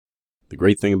The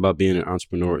great thing about being an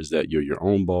entrepreneur is that you're your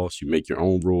own boss, you make your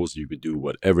own rules, you can do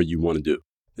whatever you want to do.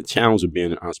 The challenge of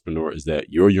being an entrepreneur is that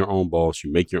you're your own boss, you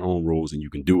make your own rules, and you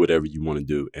can do whatever you want to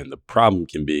do. And the problem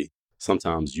can be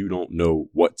sometimes you don't know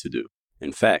what to do.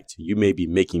 In fact, you may be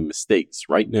making mistakes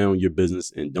right now in your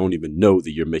business and don't even know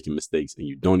that you're making mistakes, and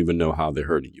you don't even know how they're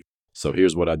hurting you. So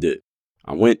here's what I did.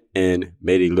 I went and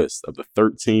made a list of the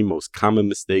 13 most common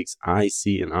mistakes I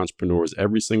see in entrepreneurs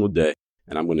every single day,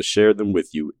 and I'm going to share them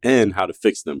with you and how to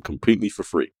fix them completely for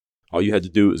free. All you had to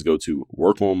do is go to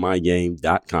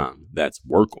workonmygame.com. That's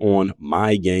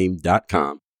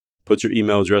workonmygame.com. Put your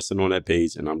email address in on that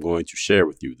page, and I'm going to share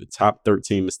with you the top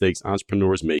 13 mistakes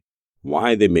entrepreneurs make,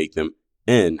 why they make them,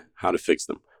 and how to fix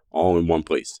them all in one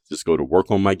place. Just go to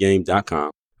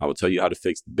workonmygame.com. I will tell you how to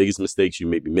fix the biggest mistakes you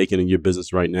may be making in your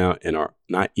business right now and are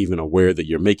not even aware that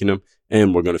you're making them,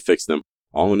 and we're going to fix them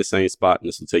all in the same spot, and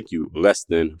this will take you less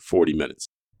than 40 minutes.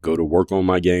 Go to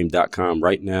workonmygame.com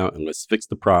right now, and let's fix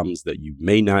the problems that you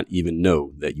may not even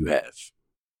know that you have.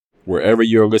 Wherever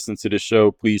you're listening to the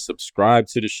show, please subscribe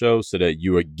to the show so that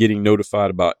you are getting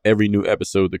notified about every new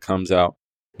episode that comes out,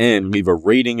 and leave a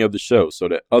rating of the show so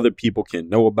that other people can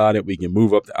know about it. We can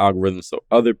move up the algorithm so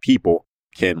other people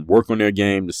can work on their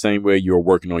game the same way you're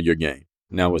working on your game.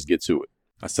 Now let's get to it.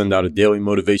 I send out a daily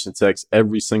motivation text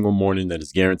every single morning that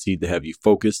is guaranteed to have you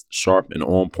focused, sharp, and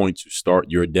on point to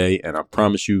start your day. And I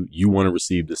promise you, you want to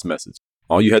receive this message.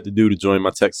 All you have to do to join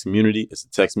my text community is to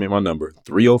text me at my number,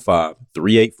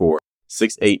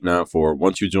 305-384-6894.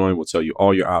 Once you join, we'll tell you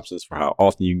all your options for how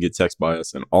often you can get text by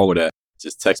us and all of that.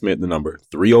 Just text me at the number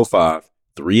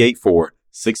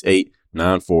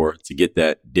 305-384-6894 to get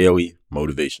that daily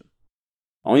motivation.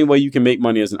 Only way you can make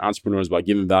money as an entrepreneur is by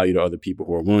giving value to other people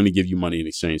who are willing to give you money in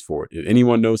exchange for it. If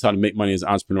anyone knows how to make money as an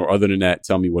entrepreneur other than that,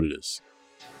 tell me what it is.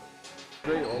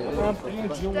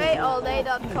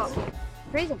 DreAllDay.com.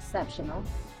 Dre's exceptional.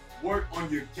 Work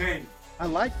on your game. I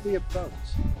like the approach.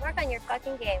 Work on your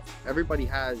fucking game. Everybody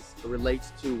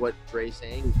relates to what Dre's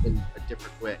saying in a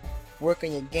different way. Work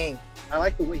on your game. I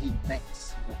like the way he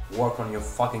thinks. Work on your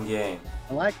fucking game.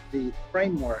 I like the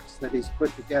frameworks that he's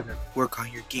put together. Work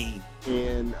on your game.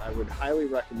 And I would highly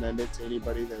recommend it to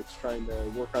anybody that's trying to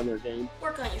work on their game.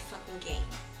 Work on your fucking game.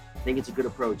 I think it's a good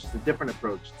approach. It's a different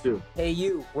approach, too. Hey,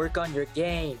 you, work on your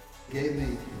game. Gave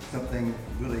me something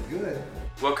really good.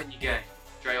 Work on your game.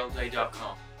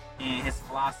 DreAllDay.com. And his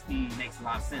philosophy makes a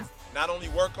lot of sense. Not only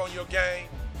work on your game,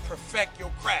 perfect your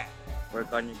craft.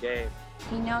 Work on your game.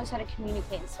 He knows how to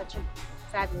communicate in such a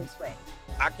fabulous way.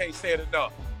 I can't say it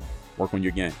enough. Work on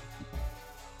your game.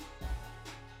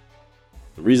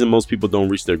 The reason most people don't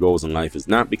reach their goals in life is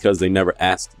not because they never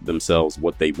ask themselves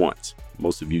what they want.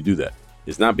 Most of you do that.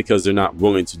 It's not because they're not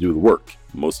willing to do the work.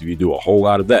 Most of you do a whole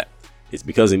lot of that. It's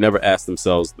because they never ask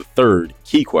themselves the third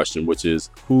key question, which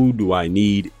is, who do I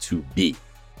need to be?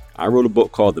 I wrote a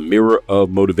book called The Mirror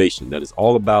of Motivation that is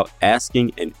all about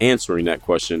asking and answering that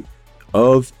question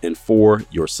of and for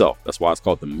yourself. That's why it's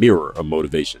called The Mirror of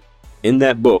Motivation. In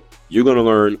that book, you're going to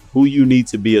learn who you need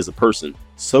to be as a person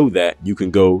so that you can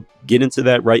go get into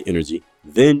that right energy,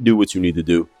 then do what you need to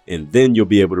do, and then you'll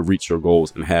be able to reach your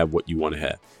goals and have what you want to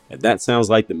have. If that sounds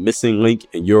like the missing link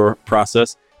in your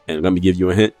process, and let me give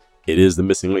you a hint, it is the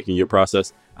missing link in your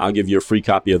process, I'll give you a free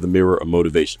copy of The Mirror of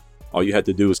Motivation. All you have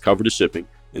to do is cover the shipping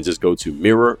and just go to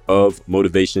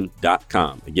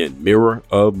mirrorofmotivation.com. Again,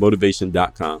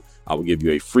 mirrorofmotivation.com. I will give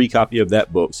you a free copy of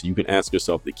that book so you can ask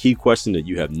yourself the key question that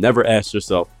you have never asked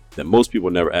yourself, that most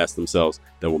people never ask themselves,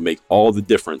 that will make all the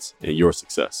difference in your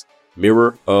success.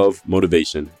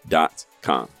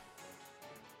 Mirrorofmotivation.com.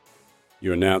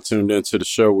 You are now tuned into the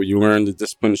show where you learn the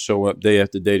discipline to show up day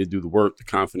after day to do the work, the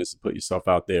confidence to put yourself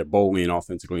out there boldly and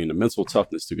authentically, and the mental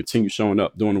toughness to continue showing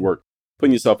up, doing the work,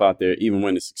 putting yourself out there even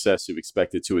when the success you've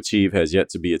expected to achieve has yet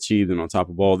to be achieved. And on top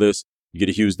of all this, you get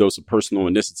a huge dose of personal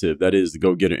initiative. That is the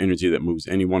go-getter energy that moves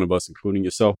any one of us, including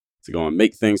yourself, to go and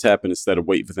make things happen instead of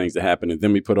waiting for things to happen. And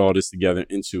then we put all this together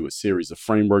into a series of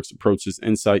frameworks, approaches,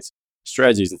 insights,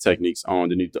 strategies, and techniques all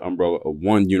underneath the umbrella of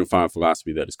one unified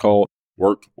philosophy that is called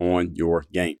Work on Your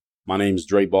Game. My name is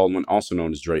Dre Baldwin, also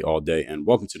known as Dre All Day, and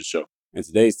welcome to the show. And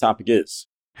today's topic is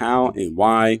how and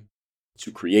why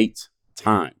to create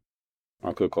time.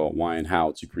 I could call it why and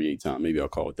how to create time. Maybe I'll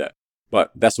call it that.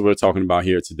 But that's what we're talking about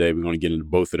here today. We're going to get into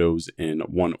both of those in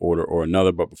one order or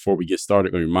another. But before we get started,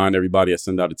 I'm going to remind everybody I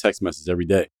send out a text message every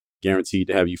day, guaranteed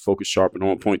to have you focused, sharp, and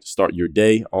on point to start your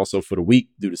day. Also for the week,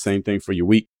 do the same thing for your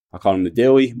week. I call them the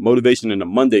daily motivation and the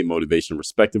Monday motivation,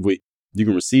 respectively. You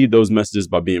can receive those messages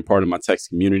by being part of my text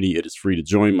community. It is free to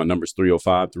join. My number is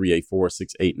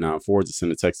 305-384-6894. Just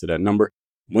send a text to that number.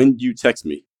 When you text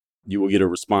me, you will get a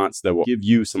response that will give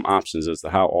you some options as to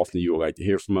how often you would like to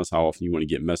hear from us, how often you want to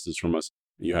get messages from us.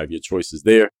 You have your choices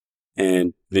there,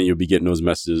 and then you'll be getting those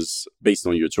messages based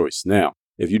on your choice. Now,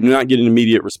 if you do not get an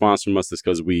immediate response from us, that's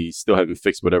because we still haven't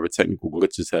fixed whatever technical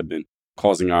glitches have been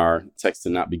causing our text to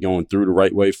not be going through the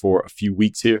right way for a few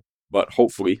weeks here. But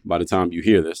hopefully, by the time you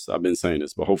hear this, I've been saying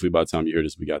this, but hopefully by the time you hear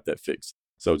this, we got that fixed.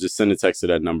 So just send a text to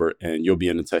that number and you'll be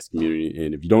in the text community.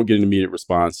 And if you don't get an immediate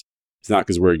response, it's not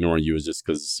because we're ignoring you. It's just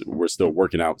because we're still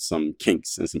working out some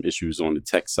kinks and some issues on the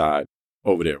tech side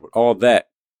over there. With all that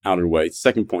out of the way,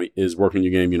 second point is Work on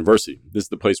Your Game University. This is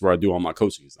the place where I do all my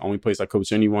coaching. It's the only place I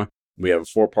coach anyone. We have a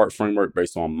 4-part framework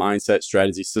based on mindset,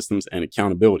 strategy, systems, and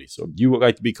accountability. So if you would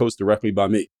like to be coached directly by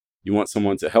me, you want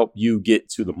someone to help you get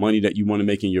to the money that you want to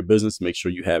make in your business, make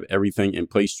sure you have everything in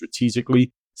place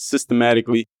strategically,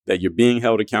 systematically, that you're being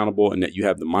held accountable, and that you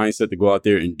have the mindset to go out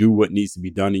there and do what needs to be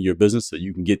done in your business so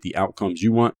you can get the outcomes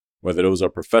you want, whether those are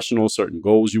professional, certain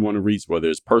goals you want to reach, whether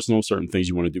it's personal, certain things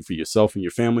you want to do for yourself and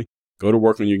your family. Go to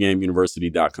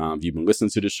workonyourgameuniversity.com. If you've been listening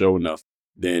to the show enough,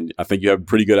 then I think you have a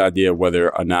pretty good idea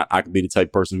whether or not I could be the type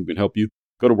of person who can help you.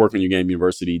 Go to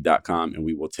workonyourgameuniversity.com and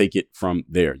we will take it from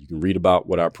there. You can read about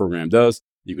what our program does.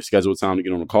 You can schedule a time to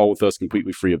get on a call with us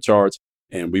completely free of charge.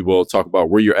 And we will talk about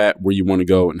where you're at, where you want to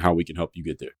go, and how we can help you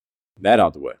get there. That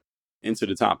out the way. Into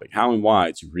the topic, how and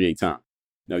why to create time.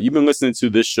 Now, you've been listening to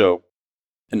this show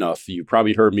enough. You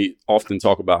probably heard me often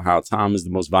talk about how time is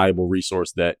the most valuable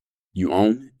resource that you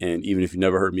own. And even if you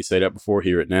never heard me say that before,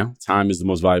 hear it now. Time is the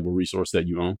most valuable resource that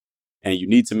you own. And you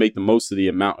need to make the most of the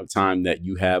amount of time that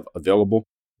you have available,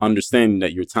 understanding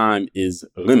that your time is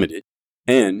limited.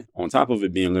 And on top of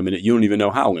it being limited, you don't even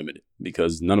know how limited,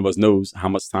 because none of us knows how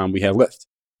much time we have left.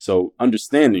 So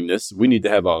understanding this, we need to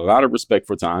have a lot of respect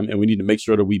for time, and we need to make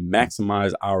sure that we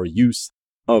maximize our use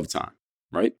of time,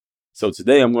 right? So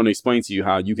today I'm going to explain to you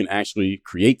how you can actually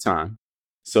create time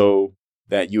so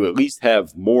that you at least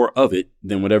have more of it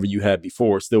than whatever you had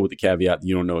before, still with the caveat that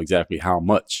you don't know exactly how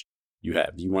much you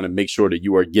have. You want to make sure that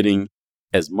you are getting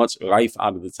as much life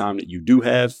out of the time that you do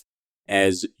have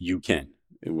as you can,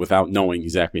 without knowing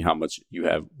exactly how much you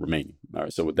have remaining. All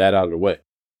right, so with that out of the way,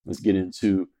 let's get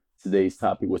into today's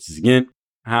topic, which is, again,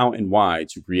 how and why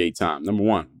to create time. Number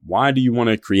one, why do you want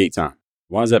to create time?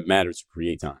 Why does that matter to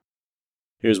create time?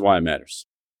 Here's why it matters.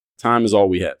 Time is all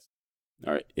we have.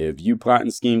 All right, if you plot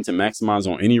and scheme to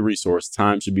maximize on any resource,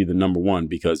 time should be the number one,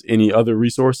 because any other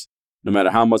resource, no matter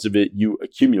how much of it you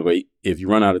accumulate, if you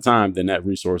run out of time, then that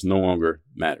resource no longer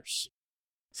matters.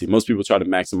 See, most people try to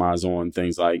maximize on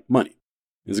things like money.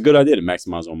 It's a good idea to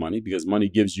maximize on money because money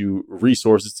gives you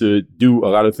resources to do a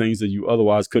lot of things that you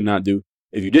otherwise could not do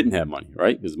if you didn't have money,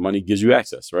 right? Because money gives you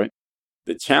access, right?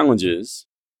 The challenge is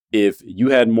if you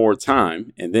had more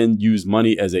time and then use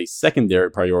money as a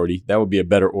secondary priority, that would be a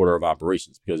better order of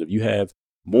operations. Because if you have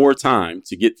more time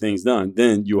to get things done,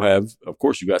 then you'll have, of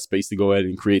course, you got space to go ahead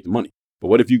and create the money. But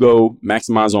what if you go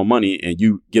maximize on money and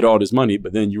you get all this money,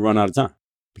 but then you run out of time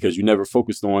because you never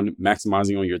focused on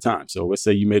maximizing on your time? So let's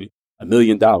say you made $1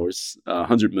 million,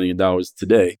 $100 million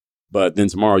today, but then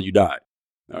tomorrow you died.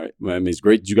 All right. Well, I mean, it's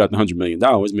great that you got the $100 million.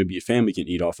 Maybe your family can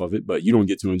eat off of it, but you don't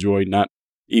get to enjoy not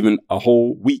even a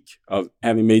whole week of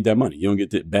having made that money. You don't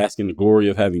get to bask in the glory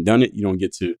of having done it. You don't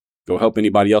get to go help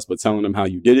anybody else by telling them how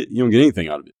you did it. You don't get anything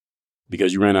out of it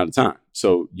because you ran out of time.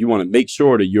 So you want to make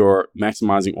sure that you're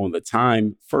maximizing on the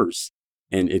time first.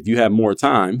 And if you have more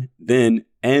time, then,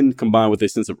 and combined with a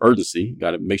sense of urgency,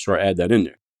 got to make sure I add that in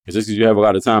there. Because just because you have a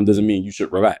lot of time doesn't mean you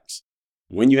should relax.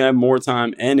 When you have more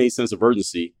time and a sense of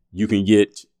urgency, you can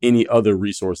get any other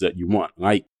resource that you want,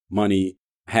 like money,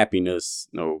 happiness,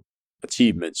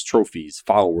 achievements, trophies,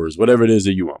 followers, whatever it is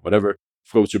that you want, whatever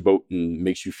floats your boat and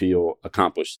makes you feel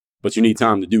accomplished. But you need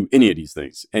time to do any of these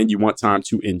things, and you want time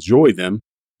to enjoy them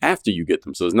after you get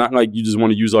them. So it's not like you just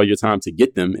want to use all your time to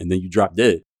get them and then you drop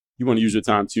dead. You want to use your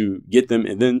time to get them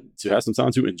and then to have some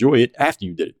time to enjoy it after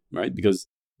you did it, right? Because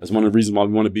that's one of the reasons why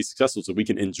we want to be successful, so we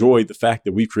can enjoy the fact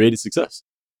that we've created success.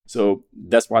 So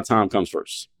that's why time comes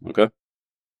first, okay?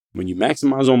 When you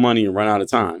maximize on money and run out of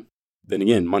time, then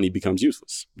again, money becomes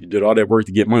useless. You did all that work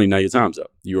to get money, now your time's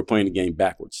up. You were playing the game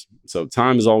backwards. So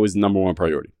time is always the number one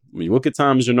priority. When you look at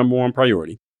time as your number one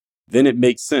priority, then it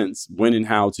makes sense when and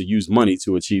how to use money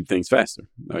to achieve things faster.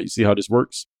 You see how this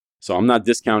works? So I'm not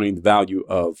discounting the value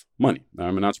of money.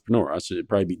 I'm an entrepreneur. I should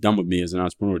probably be dumb with me as an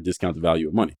entrepreneur to discount the value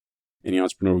of money. Any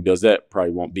entrepreneur who does that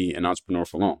probably won't be an entrepreneur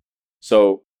for long.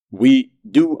 So we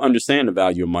do understand the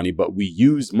value of money, but we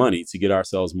use money to get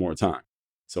ourselves more time.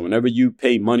 So whenever you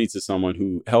pay money to someone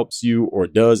who helps you or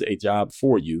does a job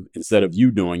for you instead of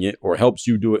you doing it, or helps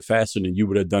you do it faster than you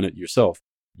would have done it yourself,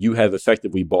 you have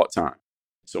effectively bought time.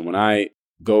 So when I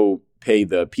go pay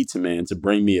the pizza man to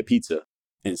bring me a pizza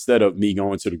instead of me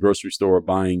going to the grocery store,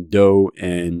 buying dough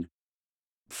and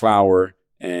flour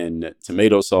and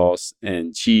tomato sauce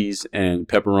and cheese and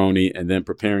pepperoni, and then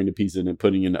preparing the pizza and then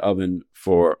putting it in the oven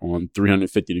on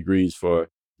 350 degrees for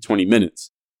 20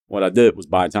 minutes. What I did was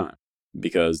buy time,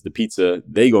 because the pizza,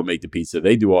 they go make the pizza,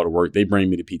 they do all the work, they bring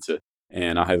me the pizza,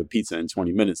 and I'll have a pizza in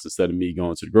 20 minutes instead of me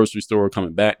going to the grocery store,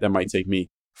 coming back. That might take me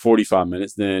 45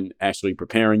 minutes. Then actually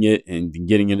preparing it and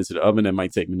getting it into the oven, that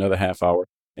might take me another half hour.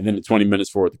 And then the 20 minutes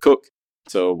for it to cook.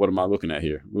 So what am I looking at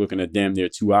here? We're looking at damn near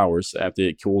 2 hours after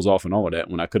it cools off and all of that,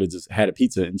 when I could have just had a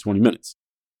pizza in 20 minutes.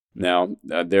 Now,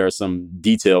 there are some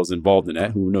details involved in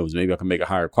that. Who knows? Maybe I can make a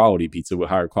higher quality pizza with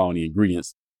higher quality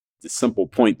ingredients. The simple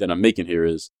point that I'm making here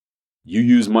is you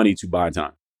use money to buy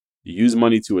time. You use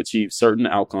money to achieve certain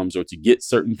outcomes or to get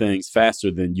certain things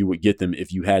faster than you would get them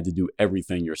if you had to do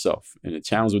everything yourself. And the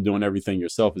challenge with doing everything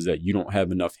yourself is that you don't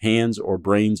have enough hands or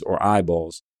brains or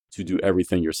eyeballs to do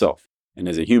everything yourself. And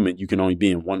as a human, you can only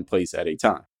be in one place at a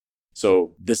time.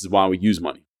 So this is why we use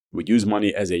money. We use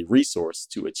money as a resource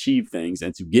to achieve things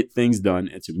and to get things done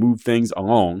and to move things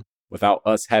along without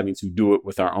us having to do it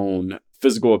with our own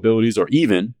physical abilities or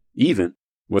even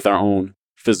with our own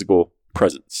physical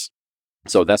presence.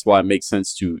 So that's why it makes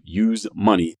sense to use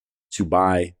money to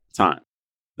buy time.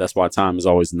 That's why time is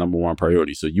always the number one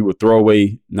priority. So you would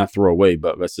not throw away,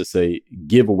 but let's just say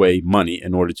give away money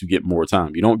in order to get more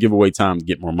time. You don't give away time to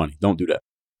get more money. Don't do that.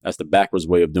 That's the backwards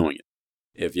way of doing it.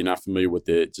 If you're not familiar with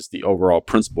just the overall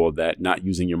principle of that, not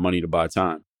using your money to buy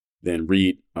time, then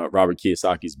read Robert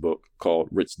Kiyosaki's book called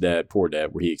Rich Dad, Poor Dad,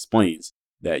 where he explains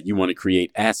that you want to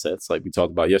create assets like we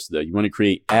talked about yesterday. You want to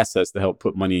create assets to help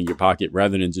put money in your pocket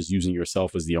rather than just using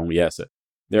yourself as the only asset.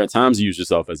 There are times you use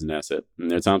yourself as an asset, and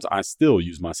there are times I still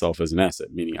use myself as an asset,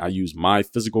 meaning I use my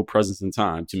physical presence and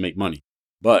time to make money.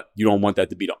 But you don't want that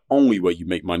to be the only way you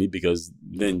make money, because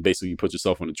then basically you put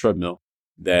yourself on a treadmill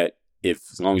that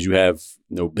as long as you have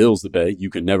no bills to pay,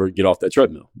 you can never get off that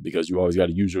treadmill, because you always got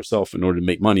to use yourself in order to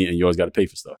make money, and you always got to pay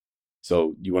for stuff.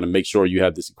 So you want to make sure you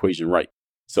have this equation right.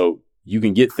 So you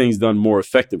can get things done more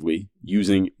effectively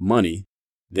using money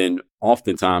than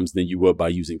you would by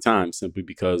using time, simply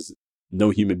because no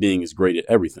human being is great at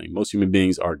everything. Most human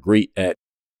beings are great at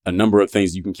a number of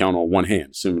things you can count on one hand.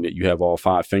 Assuming that you have all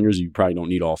 5 fingers, you probably don't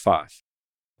need all 5.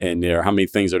 And how many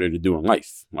things are there to do in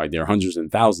life? Like, there are hundreds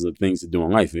and thousands of things to do in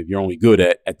life. If you're only good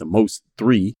at the most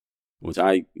 3, which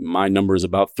my number is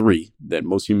about 3, that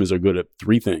most humans are good at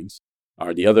 3 things,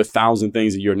 are the other 1,000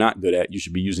 things that you're not good at, you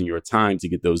should be using your time to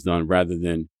get those done rather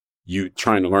than you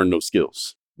trying to learn those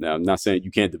skills. Now, I'm not saying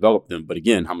you can't develop them, but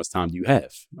again, how much time do you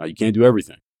have? You can't do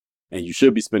everything. And you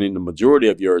should be spending the majority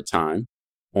of your time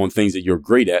on things that you're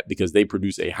great at, because they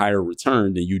produce a higher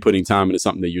return than you putting time into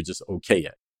something that you're just okay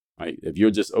at. Right? If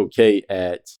you're just okay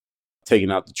at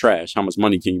taking out the trash, how much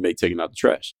money can you make taking out the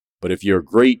trash? But if you're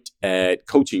great at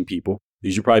coaching people,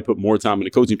 you should probably put more time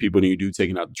into coaching people than you do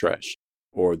taking out the trash,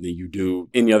 or than you do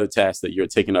any other task that you're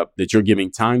taking up, that you're giving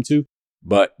time to,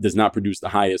 but does not produce the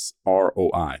highest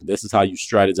ROI. This is how you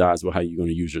strategize with how you're going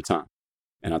to use your time.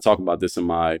 And I talk about this in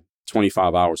my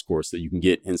 25 hours course that you can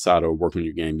get inside of Work on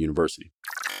Your Game University.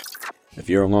 If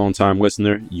you're a long time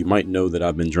listener, you might know that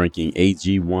I've been drinking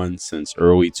AG1 since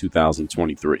early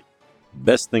 2023.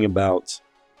 Best thing about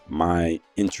my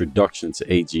introduction to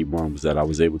AG1 was that I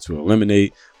was able to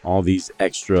eliminate all these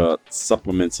extra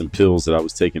supplements and pills that I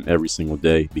was taking every single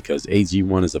day, because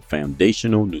AG1 is a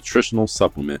foundational nutritional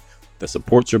supplement that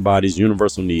supports your body's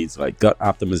universal needs like gut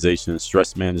optimization,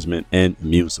 stress management, and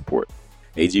immune support.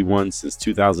 AG1 since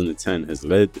 2010 has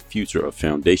led the future of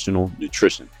foundational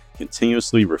nutrition,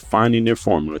 continuously refining their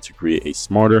formula to create a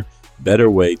smarter, better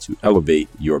way to elevate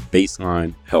your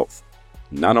baseline health.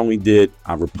 Not only did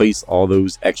I replace all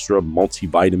those extra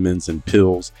multivitamins and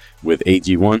pills with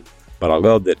AG1, but I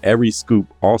love that every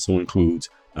scoop also includes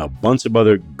a bunch of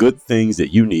other good things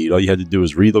that you need. All you had to do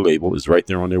is read the label. It's right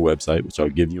there on their website, which I'll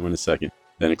give you in a second.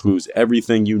 That includes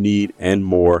everything you need and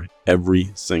more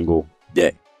every single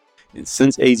day. And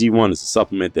since AG1 is a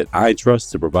supplement that I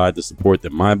trust to provide the support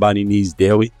that my body needs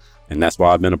daily, and that's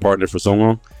why I've been a partner for so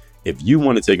long, if you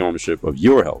want to take ownership of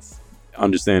your health,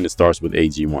 understand it starts with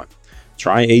AG1.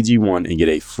 Try AG1 and get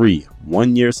a free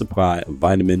 1-year supply of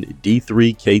vitamin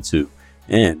D3, K2,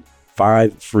 and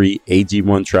 5 free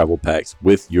AG1 travel packs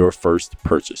with your first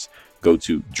purchase. Go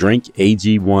to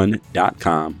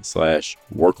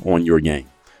drinkag1.com/workonyourgame.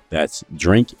 That's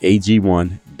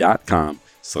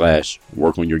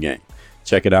drinkag1.com/workonyourgame.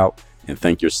 Check it out and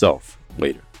thank yourself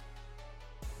later.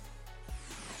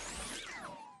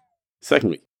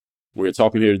 Secondly, we're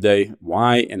talking here today,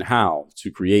 why and how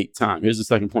to create time. Here's the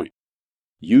second point.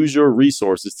 Use your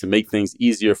resources to make things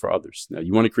easier for others. Now,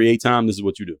 you want to create time, this is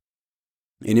what you do.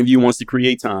 Any of you wants to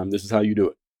create time, this is how you do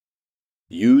it.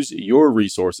 Use your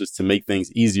resources to make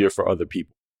things easier for other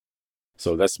people.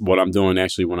 So that's what I'm doing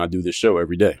actually when I do this show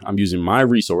every day. I'm using my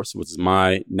resource, which is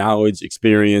my knowledge,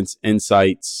 experience,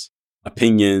 insights,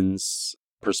 opinions,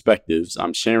 perspectives.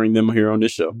 I'm sharing them here on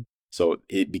this show. So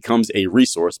it becomes a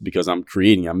resource because I'm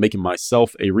making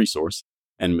myself a resource,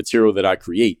 and material that I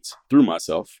create through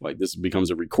myself, like this becomes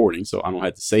a recording. So I don't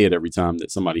have to say it every time that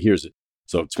somebody hears it.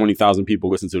 So if 20,000 people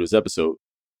listen to this episode,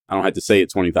 I don't have to say it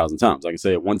 20,000 times. I can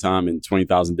say it one time and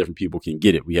 20,000 different people can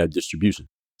get it. We have distribution.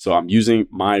 So I'm using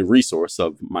my resource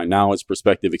of my knowledge,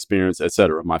 perspective, experience,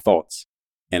 etc., my thoughts.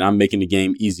 And I'm making the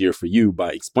game easier for you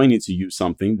by explaining to you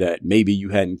something that maybe you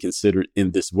hadn't considered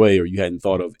in this way, or you hadn't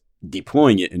thought of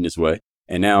deploying it in this way.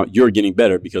 And now you're getting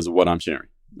better because of what I'm sharing.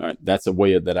 All right. That's a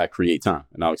way that I create time.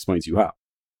 And I'll explain to you how.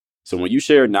 So when you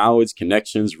share knowledge,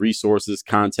 connections, resources,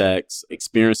 contacts,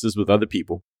 experiences with other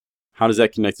people, how does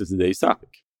that connect to today's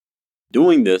topic?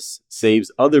 Doing this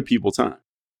saves other people time.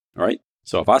 All right.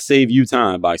 So if I save you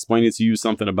time by explaining to you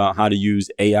something about how to use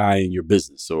AI in your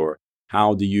business, or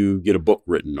how do you get a book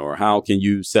written, or how can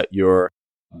you set your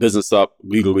business up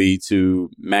legally to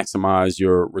maximize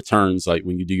your returns, like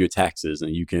when you do your taxes,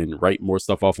 and you can write more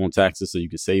stuff off on taxes so you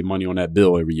can save money on that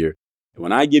bill every year. And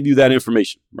when I give you that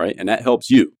information, right, and that helps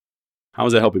you, how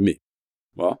is that helping me?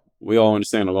 Well, we all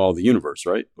understand the law of the universe,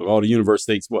 right? The law of the universe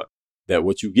states what? That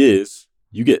what you give,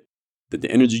 you get. That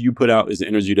the energy you put out is the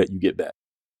energy that you get back.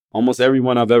 Almost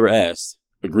everyone I've ever asked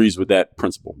agrees with that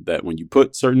principle, that when you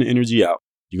put certain energy out,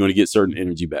 you're going to get certain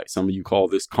energy back. Some of you call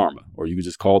this karma, or you could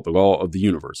just call it the law of the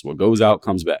universe. What goes out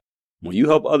comes back. When you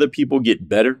help other people get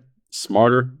better,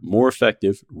 smarter, more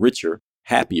effective, richer,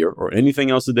 happier, or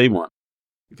anything else that they want,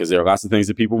 because there are lots of things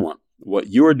that people want, what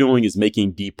you are doing is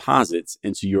making deposits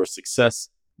into your success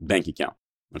bank account.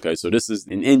 Okay, so this is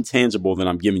an intangible that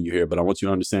I'm giving you here, but I want you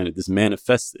to understand that this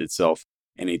manifests itself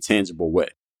in a tangible way.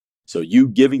 So you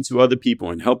giving to other people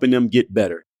and helping them get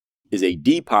better is a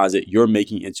deposit you're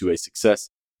making into a success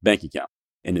bank account.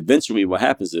 And eventually what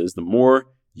happens is the more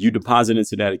you deposit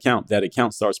into that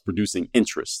account starts producing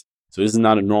interest. So this is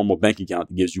not a normal bank account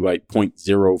that gives you like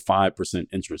 0.05%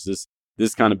 interest.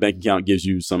 This kind of bank account gives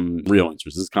you some real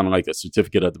interest. This is kind of like a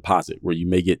certificate of deposit where you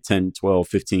may get 10, 12,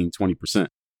 15, 20%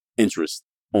 interest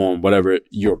on whatever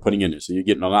you're putting in there. So you're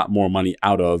getting a lot more money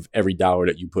out of every dollar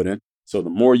that you put in. So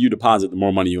the more you deposit, the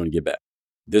more money you're going to get back.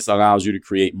 This allows you to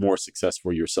create more success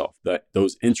for yourself.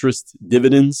 Those interest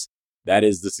dividends, that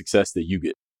is the success that you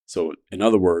get. So in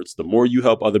other words, the more you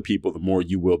help other people, the more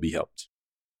you will be helped.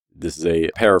 This is a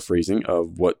paraphrasing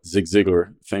of what Zig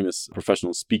Ziglar, famous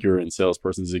professional speaker and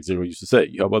salesperson Zig Ziglar, used to say.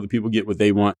 You help other people get what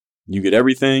they want. You get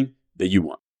everything that you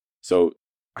want. So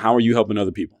how are you helping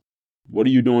other people? What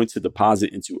are you doing to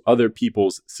deposit into other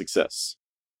people's success?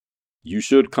 You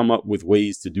should come up with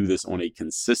ways to do this on a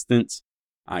consistent,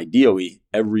 ideally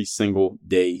every single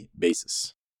day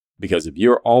basis. Because if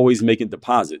you're always making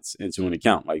deposits into an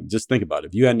account, like just think about it.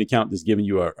 If you had an account that's giving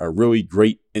you a really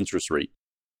great interest rate,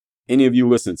 any of you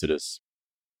listen to this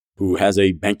who has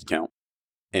a bank account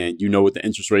and you know what the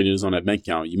interest rate is on that bank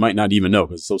account, you might not even know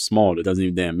because it's so small it doesn't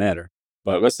even damn matter.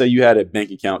 But let's say you had a bank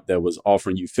account that was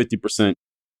offering you 50%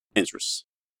 interest.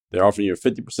 They're offering you a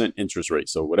 50% interest rate.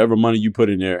 So whatever money you put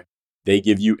in there, they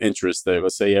give you interest that,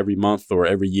 let's say every month or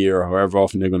every year or however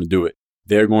often they're going to do it.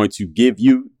 They're going to give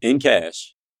you in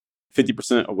cash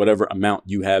 50% of whatever amount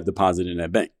you have deposited in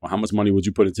that bank. Well, how much money would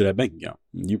you put into that bank account?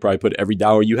 You probably put every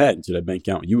dollar you had into that bank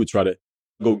account. You would try to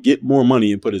go get more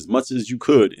money and put as much as you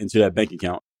could into that bank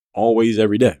account always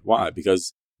every day. Why?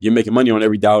 Because you're making money on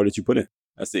every dollar that you put in.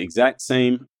 That's the exact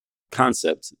same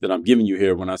concept that I'm giving you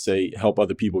here when I say help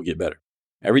other people get better.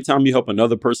 Every time you help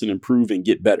another person improve and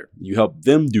get better, you help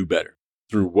them do better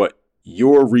through what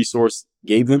your resource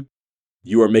gave them.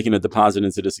 You are making a deposit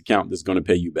into this account that's going to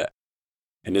pay you back.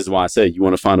 And this is why I say you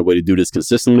want to find a way to do this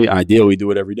consistently. Ideally, do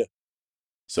it every day.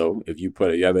 So if you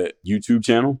have a YouTube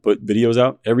channel, put videos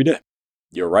out every day.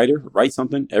 You're a writer, write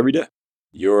something every day.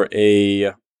 You're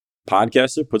a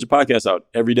podcaster, put your podcast out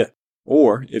every day.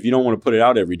 Or if you don't want to put it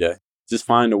out every day, just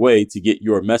find a way to get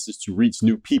your message to reach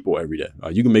new people every day.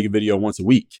 You can make a video once a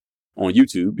week on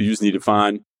YouTube. You just need to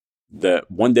find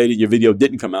that one day that your video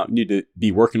didn't come out. You need to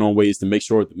be working on ways to make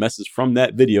sure the message from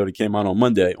that video that came out on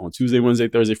Monday, on Tuesday, Wednesday,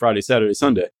 Thursday, Friday, Saturday,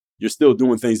 Sunday, you're still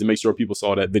doing things to make sure people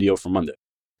saw that video from Monday.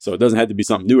 So it doesn't have to be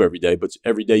something new every day, but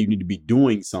every day you need to be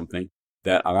doing something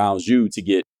that allows you to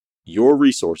get your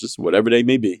resources, whatever they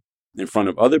may be, in front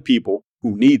of other people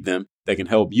who need them that can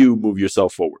help you move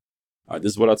yourself forward.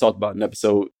 This is what I talked about in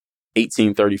episode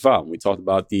 1835. We talked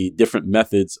about the different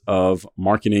methods of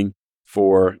marketing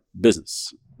for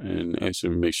business. And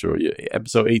actually make sure,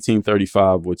 episode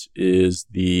 1835, which is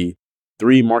the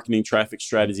 3 marketing traffic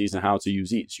strategies and how to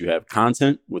use each. You have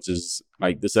content, which is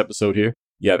like this episode here.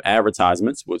 You have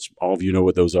advertisements, which all of you know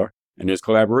what those are. And there's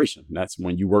collaboration. That's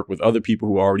when you work with other people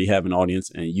who already have an audience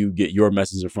and you get your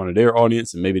message in front of their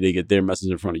audience and maybe they get their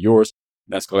message in front of yours.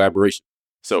 That's collaboration.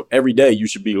 So every day you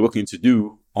should be looking to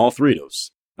do all 3 of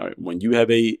those. All right. When you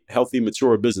have a healthy,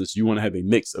 mature business, you want to have a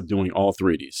mix of doing all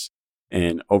 3 of these.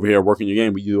 And over here, Working Your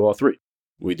Game, we do all 3.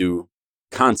 We do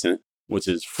content, which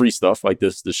is free stuff like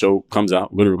this. The show comes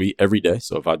out literally every day.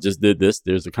 So if I just did this,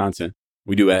 there's the content.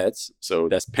 We do ads. So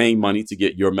that's paying money to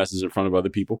get your message in front of other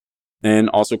people. And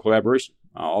also collaboration.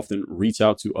 I often reach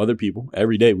out to other people.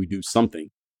 Every day we do something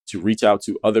to reach out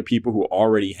to other people who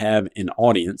already have an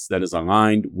audience that is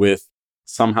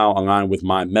somehow aligned with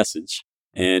my message.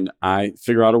 And I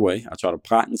figure out a way. I try to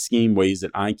plot and scheme ways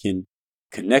that I can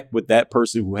connect with that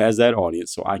person who has that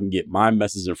audience so I can get my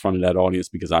message in front of that audience,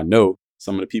 because I know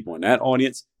some of the people in that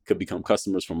audience could become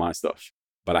customers for my stuff.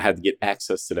 But I had to get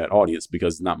access to that audience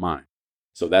because it's not mine.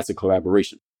 So that's a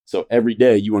collaboration. So every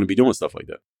day you want to be doing stuff like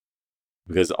that,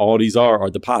 because all these are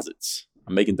deposits.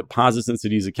 I'm making deposits into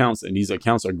these accounts, and these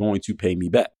accounts are going to pay me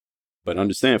back. But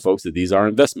understand, folks, that these are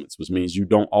investments, which means you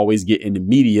don't always get an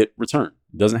immediate return.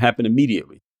 It doesn't happen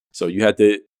immediately. So you have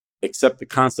to accept the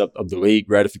concept of delayed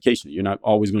gratification. You're not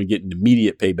always going to get an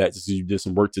immediate payback just because you did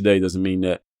some work today. Doesn't mean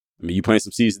that, you plant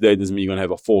some seeds today doesn't mean you're going to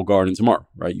have a full garden tomorrow,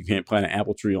 right? You can't plant an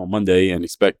apple tree on Monday and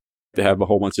expect to have a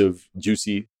whole bunch of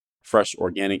juicy, fresh,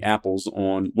 organic apples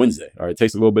on Wednesday. All right. It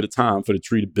takes a little bit of time for the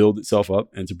tree to build itself up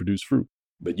and to produce fruit,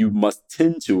 but you must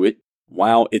tend to it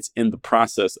while it's in the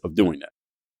process of doing that.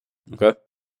 Okay.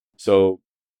 So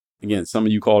again, some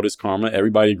of you call this karma.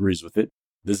 Everybody agrees with it.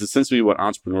 This is essentially what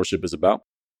entrepreneurship is about.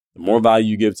 The more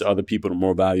value you give to other people, the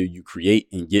more value you create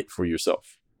and get for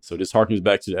yourself. So this harkens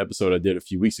back to the episode I did a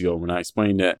few weeks ago when I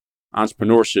explained that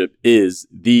entrepreneurship is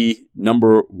the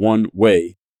number one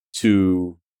way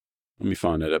to, let me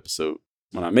find that episode.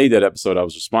 When I made that episode, I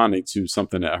was responding to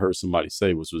something that I heard somebody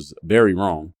say, which was very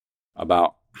wrong,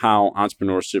 about how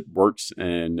entrepreneurship works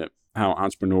and how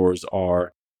entrepreneurs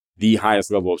are the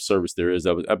highest level of service there is.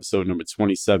 That was episode number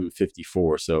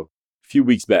 2754. So a few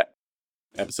weeks back.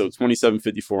 Episode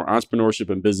 2754, entrepreneurship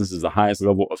and business is the highest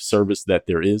level of service that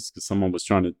there is. Because someone was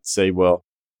trying to say, well,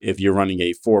 if you're running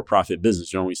a for-profit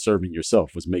business, you're only serving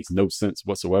yourself, which makes no sense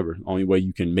whatsoever. The only way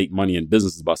you can make money in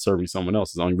business is by serving someone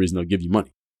else. It's the only reason they'll give you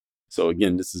money. So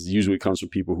again, this is usually comes from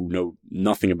people who know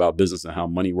nothing about business and how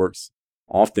money works.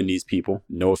 Often these people,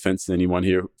 no offense to anyone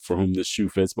here for whom this shoe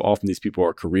fits, but often these people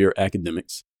are career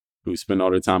academics who spend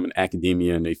all their time in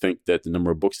academia, and they think that the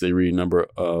number of books they read, number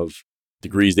of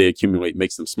degrees they accumulate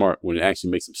makes them smart, when it actually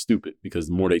makes them stupid, because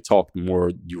the more they talk, the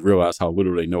more you realize how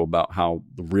little they know about how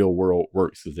the real world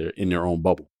works, because they're in their own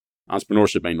bubble.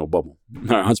 Entrepreneurship ain't no bubble.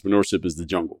 Entrepreneurship is the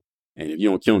jungle. And if you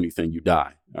don't kill anything, you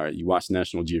die. All right. You watch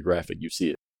National Geographic, you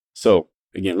see it. So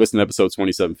again, listen to episode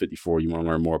 2754. You want to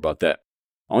learn more about that.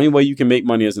 The only way you can make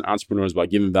money as an entrepreneur is by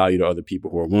giving value to other people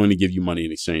who are willing to give you money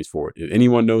in exchange for it. If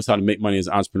anyone knows how to make money as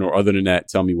an entrepreneur other than that,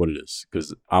 tell me what it is,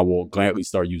 because I will gladly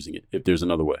start using it if there's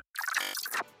another way.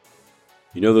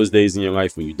 You know those days in your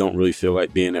life when you don't really feel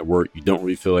like being at work, you don't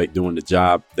really feel like doing the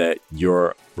job that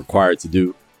you're required to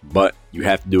do, but you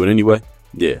have to do it anyway?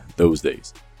 Yeah, those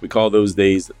days. We call those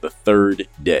days the third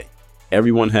day.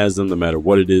 Everyone has them no matter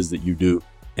what it is that you do.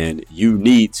 And you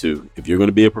need to, if you're going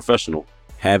to be a professional,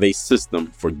 have a system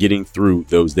for getting through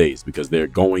those days, because they're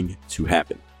going to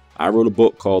happen. I wrote a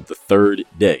book called The Third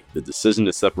Day, The Decision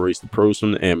That Separates the Pros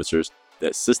from the Amateurs,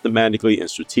 that systematically and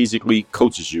strategically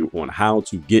coaches you on how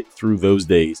to get through those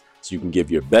days so you can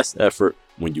give your best effort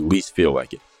when you least feel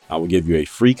like it. I will give you a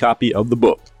free copy of the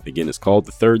book. Again, it's called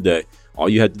The Third Day. All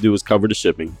you have to do is cover the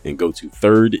shipping and go to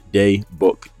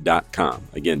thirddaybook.com.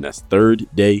 Again, that's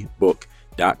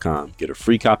thirddaybook.com. Get a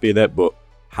free copy of that book,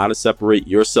 How to Separate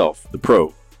Yourself, the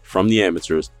Pro, from the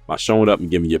Amateurs, by showing up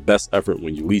and giving your best effort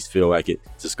when you least feel like it.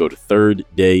 Just go to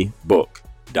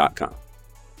thirddaybook.com.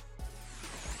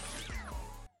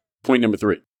 Point number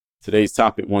 3. Today's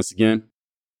topic, once again,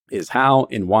 is how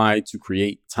and why to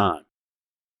create time.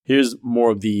 Here's more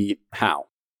of the how.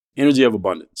 Energy of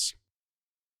abundance.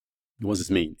 What does this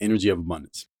mean? Energy of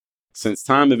abundance. Since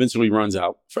time eventually runs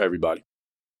out for everybody,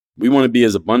 we want to be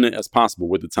as abundant as possible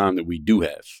with the time that we do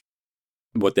have.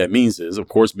 What that means is, of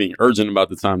course, being urgent about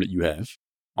the time that you have.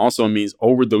 Also means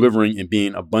over-delivering and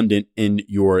being abundant in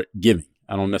your giving.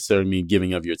 I don't necessarily mean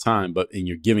giving of your time, but in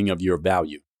your giving of your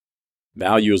value.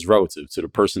 Value is relative to the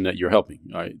person that you're helping.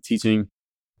 All right? Teaching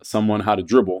someone how to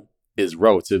dribble is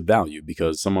relative value,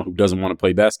 because someone who doesn't want to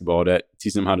play basketball, that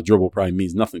teaching them how to dribble probably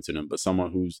means nothing to them. But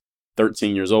someone who's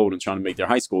 13 years old and trying to make their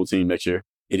high school team next year,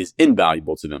 it is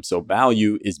invaluable to them. So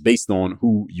value is based on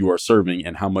who you are serving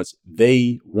and how much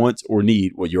they want or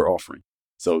need what you're offering.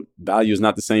 So value is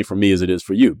not the same for me as it is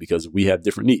for you, because we have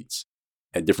different needs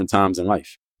at different times in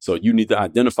life. So you need to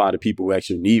identify the people who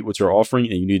actually need what you're offering,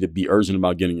 and you need to be urgent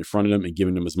about getting in front of them and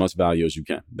giving them as much value as you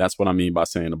can. That's what I mean by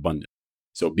saying abundant.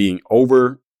 So being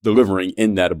over delivering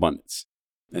in that abundance,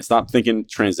 and stop thinking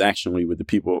transactionally with the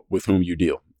people with whom you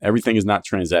deal. Everything is not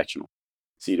transactional.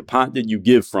 See, the pot that you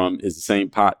give from is the same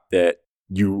pot that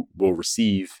you will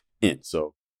receive in.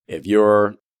 So if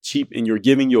you're cheap in your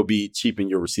giving, you'll be cheap in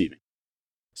your receiving.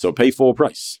 So pay full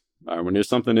price. When there's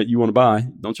something that you want to buy,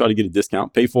 don't try to get a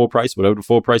discount. Pay full price, whatever the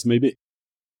full price may be.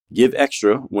 Give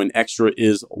extra when extra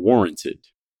is warranted.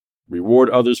 Reward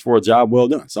others for a job well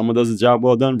done. Someone does a job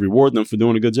well done, reward them for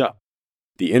doing a good job.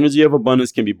 The energy of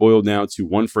abundance can be boiled down to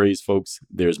one phrase, folks.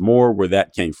 There's more where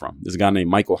that came from. There's a guy named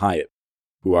Michael Hyatt,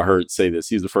 who I heard say this.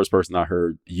 He's the first person I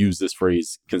heard use this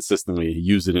phrase consistently. He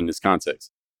used it in this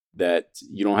context, that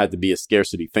you don't have to be a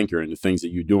scarcity thinker in the things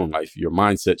that you do in life. Your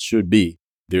mindset should be,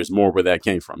 there's more where that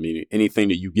came from. Meaning anything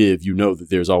that you give, you know that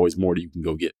there's always more that you can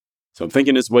go get. So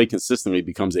thinking this way consistently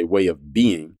becomes a way of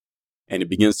being, and it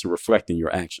begins to reflect in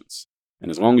your actions.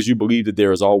 And as long as you believe that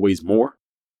there is always more,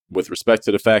 with respect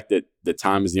to the fact that the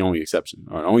time is the only exception,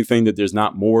 or the only thing that there's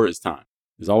not more is time.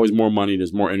 There's always more money,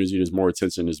 there's more energy, there's more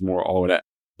attention, there's more all of that.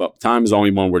 But time is the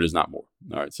only one where there's not more.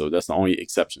 All right, so that's the only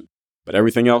exception. But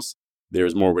everything else,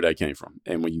 there's more where that came from.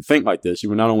 And when you think like this, you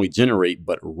will not only generate,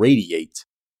 but radiate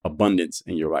abundance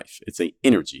in your life. It's an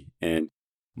energy, and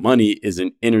money is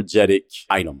an energetic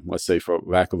item, let's say, for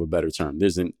lack of a better term.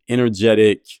 There's an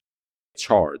energetic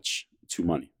charge to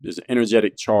money. There's an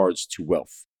energetic charge to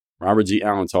wealth. Robert G.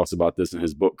 Allen talks about this in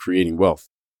his book, Creating Wealth,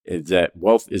 is that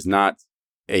wealth is not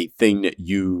a thing that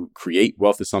you create.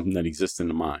 Wealth is something that exists in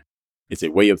the mind. It's a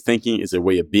way of thinking, it's a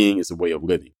way of being, it's a way of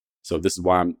living. So this is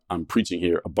why I'm preaching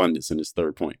here abundance in this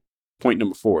third point. Point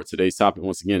number 4, today's topic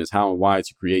once again is how and why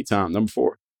to create time. Number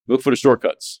 4, look for the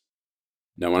shortcuts.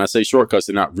 Now, when I say shortcuts,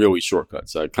 they're not really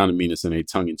shortcuts. I kind of mean this in a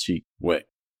tongue-in-cheek way.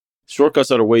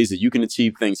 Shortcuts are the ways that you can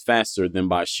achieve things faster than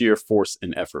by sheer force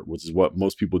and effort, which is what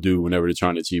most people do whenever they're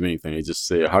trying to achieve anything. They just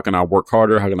say, how can I work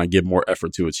harder? How can I give more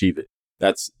effort to achieve it?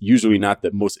 That's usually not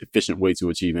the most efficient way to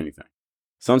achieve anything.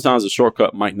 Sometimes a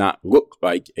shortcut might not look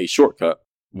like a shortcut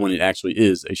when it actually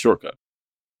is a shortcut.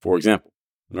 For example,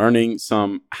 learning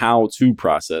some how-to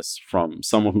process from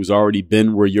someone who's already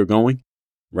been where you're going,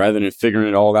 rather than figuring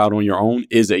it all out on your own,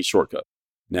 is a shortcut.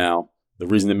 Now, the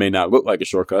reason it may not look like a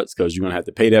shortcut is because you're going to have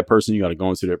to pay that person. You got to go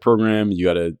into their program. You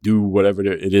got to do whatever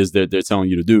it is that they're telling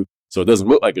you to do. So it doesn't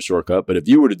look like a shortcut. But if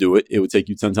you were to do it, it would take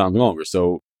you 10 times longer.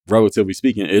 So relatively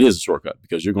speaking, it is a shortcut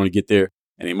because you're going to get there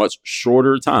in a much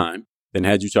shorter time than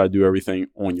had you try to do everything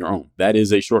on your own. That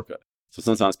is a shortcut. So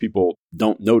sometimes people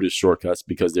don't notice shortcuts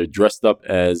because they're dressed up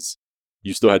as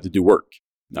you still have to do work.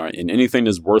 All right. And anything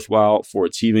that's worthwhile for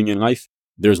achieving in life,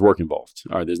 there's work involved.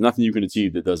 All right. There's nothing you can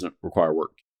achieve that doesn't require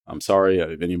work. I'm sorry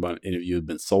if any of you have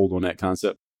been sold on that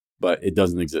concept, but it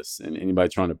doesn't exist. And anybody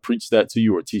trying to preach that to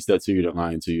you or teach that to you, they're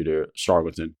lying to you. They're a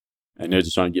charlatan. And they're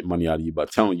just trying to get money out of you by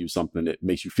telling you something that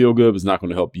makes you feel good, but it's not going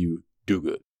to help you do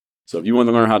good. So if you want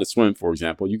to learn how to swim, for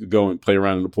example, you could go and play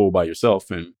around in the pool by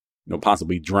yourself and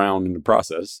possibly drown in the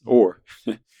process. Or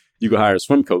you could hire a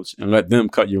swim coach and let them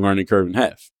cut your learning curve in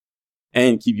half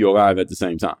and keep you alive at the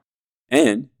same time.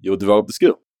 And you'll develop the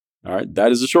skill. All right.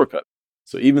 That is a shortcut.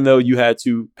 So even though you had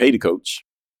to pay the coach,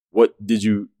 what did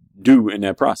you do in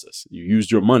that process? You used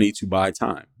your money to buy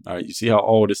time. All right. You see how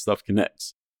all this stuff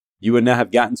connects. You would not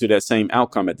have gotten to that same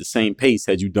outcome at the same pace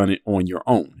had you done it on your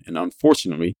own. And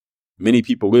unfortunately, many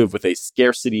people live with a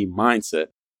scarcity mindset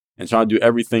and try to do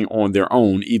everything on their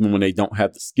own, even when they don't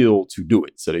have the skill to do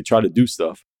it. So they try to do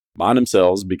stuff by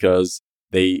themselves because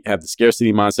they have the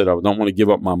scarcity mindset of, I don't want to give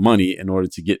up my money in order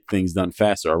to get things done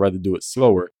faster. I'd rather do it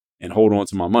slower and hold on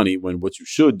to my money, when what you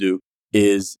should do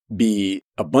is be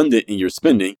abundant in your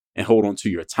spending and hold on to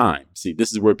your time. See,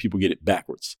 this is where people get it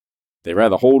backwards. They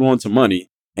rather hold on to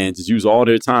money and just use all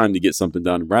their time to get something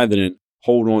done rather than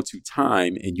hold on to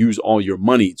time and use all your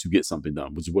money to get something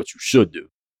done, which is what you should do.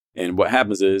 And what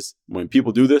happens is when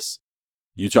people do this,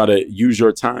 you try to use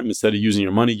your time instead of using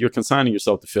your money, you're consigning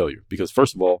yourself to failure. Because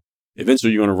first of all,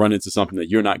 eventually you're going to run into something that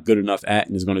you're not good enough at,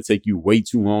 and it's going to take you way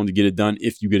too long to get it done.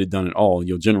 If you get it done at all,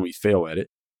 you'll generally fail at it.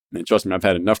 And trust me, I've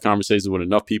had enough conversations with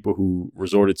enough people who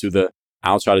resorted to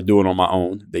I'll try to do it on my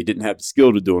own. They didn't have the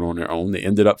skill to do it on their own. They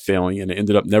ended up failing and they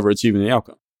ended up never achieving the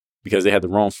outcome because they had the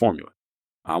wrong formula.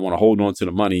 I want to hold on to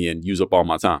the money and use up all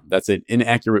my time. That's an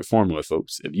inaccurate formula,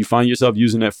 folks. If you find yourself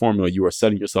using that formula, you are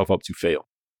setting yourself up to fail.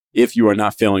 If you are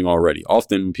not failing already.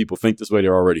 Often when people think this way,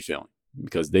 they're already failing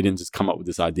because they didn't just come up with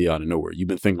this idea out of nowhere. You've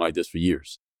been thinking like this for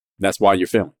years. That's why you're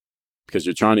failing, because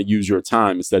you're trying to use your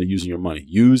time instead of using your money.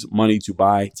 Use money to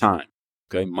buy time.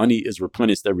 Okay. Money is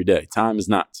replenished every day. Time is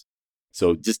not.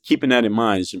 So just keeping that in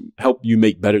mind should help you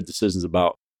make better decisions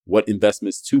about what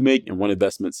investments to make and what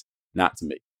investments not to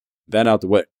make. That out the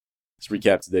way. Let's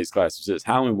recap today's class, which is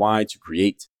how and why to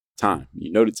create time.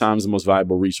 You know that time is the most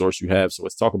valuable resource you have. So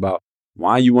let's talk about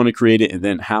why you want to create it and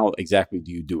then how exactly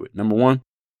do you do it. Number one,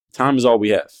 time is all we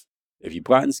have. If you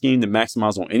plot and scheme to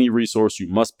maximize on any resource, you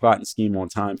must plot and scheme on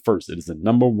time first. It is the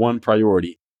number one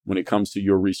priority when it comes to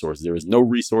your resource. There is no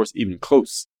resource even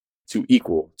close to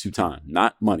equal to time,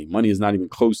 not money. Money is not even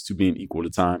close to being equal to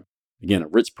time. Again, a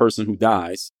rich person who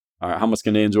dies, all right, how much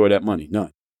can they enjoy that money?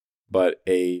 None. But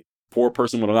a poor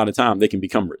person with a lot of time, they can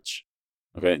become rich.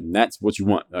 Okay. And that's what you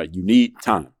want. You need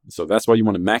time. So that's why you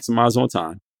want to maximize on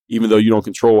time. Even though you don't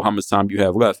control how much time you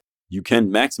have left, you can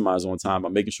maximize on time by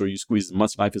making sure you squeeze as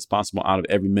much life as possible out of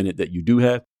every minute that you do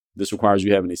have. This requires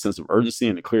you having a sense of urgency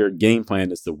and a clear game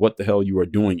plan as to what the hell you are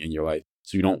doing in your life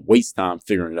so you don't waste time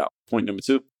figuring it out. Point number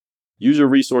two, use your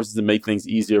resources to make things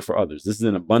easier for others. This is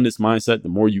an abundance mindset. The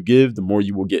more you give, the more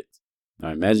you will get. Now,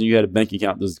 imagine you had a bank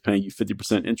account that's paying you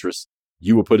 50% interest.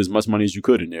 You will put as much money as you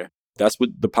could in there. That's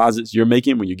what deposits you're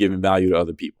making when you're giving value to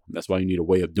other people. That's why you need a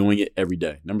way of doing it every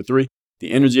day. Number three,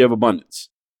 the energy of abundance.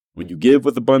 When you give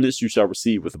with abundance, you shall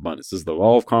receive with abundance. This is the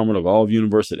law of karma, the law of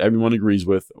universe that everyone agrees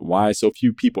with. Why so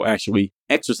few people actually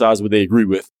exercise what they agree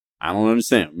with, I don't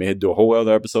understand. We may have to do a whole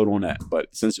other episode on that.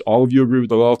 But since all of you agree with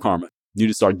the law of karma, you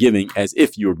need to start giving as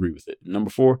if you agree with it. Number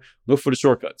four, look for the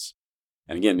shortcuts.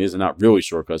 And again, these are not really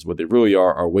shortcuts. What they really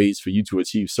are ways for you to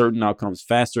achieve certain outcomes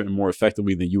faster and more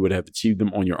effectively than you would have achieved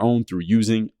them on your own through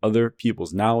using other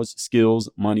people's knowledge, skills,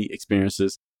 money,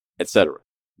 experiences, etc.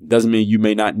 Doesn't mean you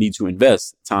may not need to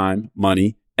invest time,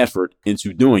 money, effort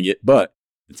into doing it, but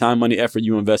the time, money, effort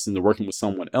you invest into working with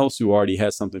someone else who already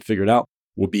has something figured out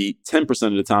will be 10%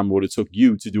 of the time what it took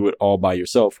you to do it all by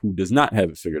yourself who does not have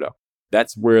it figured out.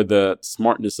 That's where the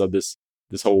smartness of this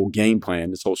whole game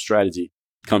plan, this whole strategy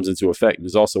comes into effect. And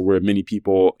it's also where many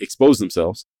people expose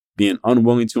themselves, being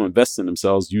unwilling to invest in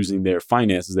themselves using their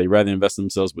finances. They rather invest in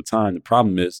themselves with time. The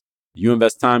problem is you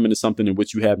invest time into something in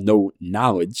which you have no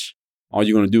knowledge. All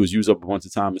you're going to do is use up a bunch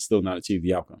of time and still not achieve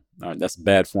the outcome. All right, that's a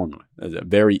bad formula. That's a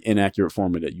very inaccurate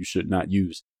formula that you should not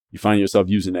use. You find yourself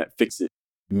using that, fix it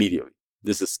immediately.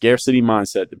 This is a scarcity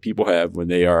mindset that people have when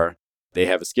they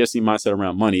have a scarcity mindset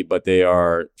around money, but they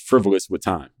are frivolous with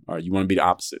time. All right, you want to be the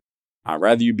opposite. I'd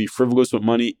rather you be frivolous with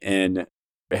money and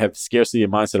have scarcity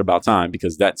and mindset about time,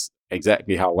 because that's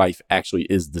exactly how life actually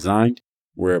is designed,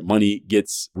 where money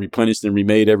gets replenished and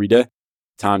remade every day.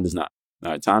 Time does not.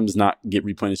 Time does not get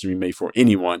replenished and remade for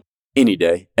anyone, any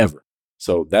day, ever.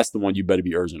 So that's the one you better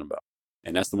be urgent about.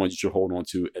 And that's the one you should hold on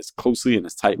to as closely and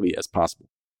as tightly as possible.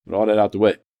 With all that out the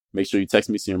way, make sure you text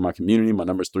me so you're in my community. My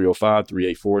number is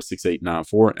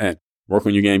 305-384-6894 and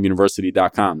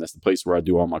workonyourgameuniversity.com. That's the place where I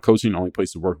do all my coaching, the only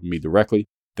place to work with me directly.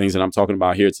 Things that I'm talking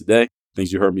about here today,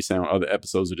 things you heard me say on other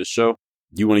episodes of this show.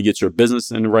 You want to get your business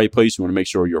in the right place. You want to make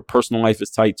sure your personal life is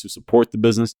tight to support the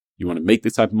business. You want to make the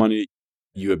type of money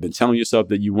you have been telling yourself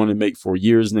that you want to make for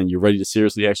years, and then you're ready to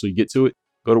seriously actually get to it.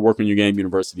 Go to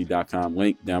workonyourgameuniversity.com.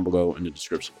 Link down below in the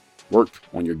description. Work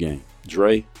on your game.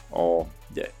 Dre all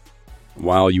day.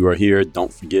 While you are here,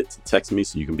 don't forget to text me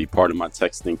so you can be part of my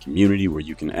texting community where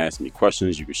you can ask me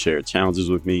questions. You can share challenges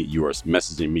with me. You are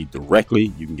messaging me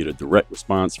directly. You can get a direct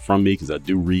response from me because I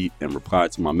do read and reply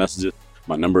to my messages.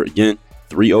 My number again,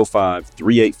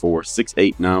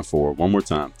 305-384-6894. One more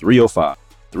time,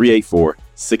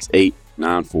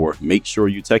 305-384-6894. Make sure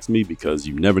you text me because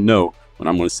you never know when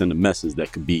I'm going to send a message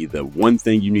that could be the one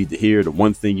thing you need to hear, the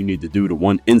one thing you need to do, the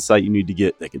one insight you need to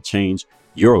get that could change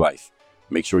your life.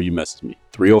 Make sure you message me,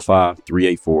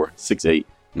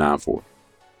 305-384-6894.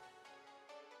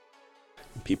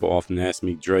 People often ask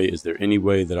me, Dre, is there any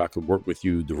way that I could work with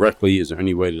you directly? Is there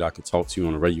any way that I could talk to you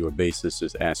on a regular basis,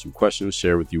 just ask you questions,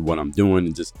 share with you what I'm doing,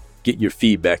 and just get your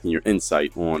feedback and your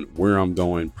insight on where I'm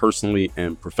going personally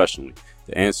and professionally?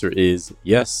 The answer is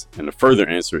yes. And the further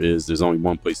answer is there's only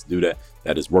one place to do that.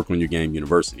 That is Work on Your Game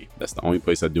University. That's the only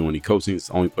place I do any coaching. It's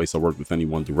the only place I work with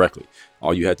anyone directly.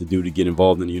 All you have to do to get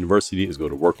involved in the university is go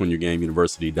to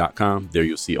workonyourgameuniversity.com. There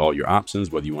you'll see all your options,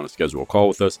 whether you want to schedule a call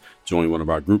with us, join one of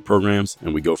our group programs,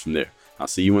 and we go from there. I'll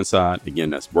see you inside.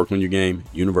 Again, that's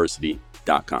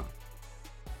workonyourgameuniversity.com.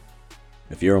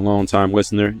 If you're a long-time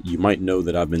listener, you might know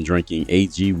that I've been drinking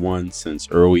AG1 since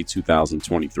early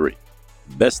 2023.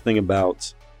 Best thing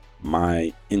about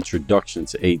my introduction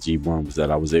to AG1 was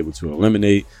that I was able to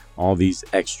eliminate all these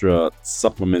extra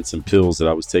supplements and pills that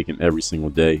I was taking every single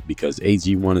day, because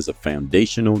AG1 is a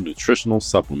foundational nutritional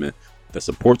supplement that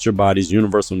supports your body's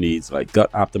universal needs like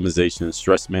gut optimization,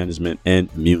 stress management, and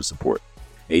immune support.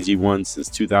 AG1 since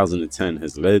 2010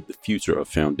 has led the future of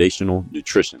foundational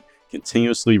nutrition,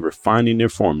 continuously refining their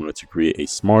formula to create a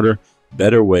smarter,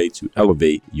 better way to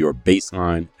elevate your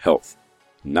baseline health.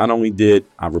 Not only did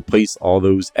I replace all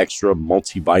those extra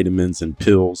multivitamins and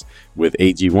pills with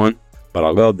AG1, but I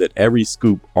love that every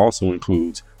scoop also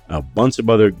includes a bunch of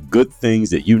other good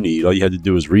things that you need. All you had to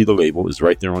do is read the label. It's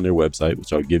right there on their website,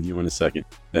 which I'll give you in a second.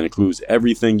 That includes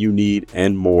everything you need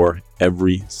and more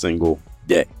every single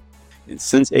day. And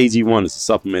since AG1 is a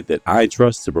supplement that I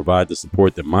trust to provide the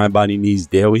support that my body needs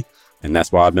daily, and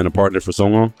that's why I've been a partner for so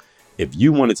long, if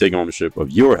you want to take ownership of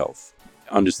your health,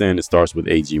 understand it starts with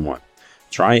AG1.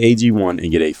 Try AG1 and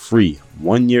get a free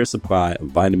 1-year supply of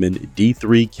vitamin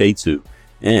D3K2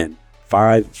 and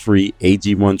 5 free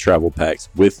AG1 travel packs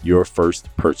with your first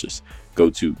purchase. Go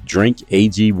to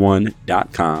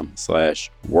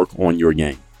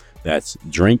drinkag1.com/workonyourgame. That's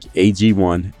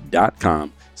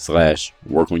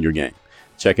drinkag1.com/workonyourgame.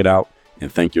 Check it out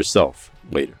and thank yourself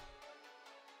later.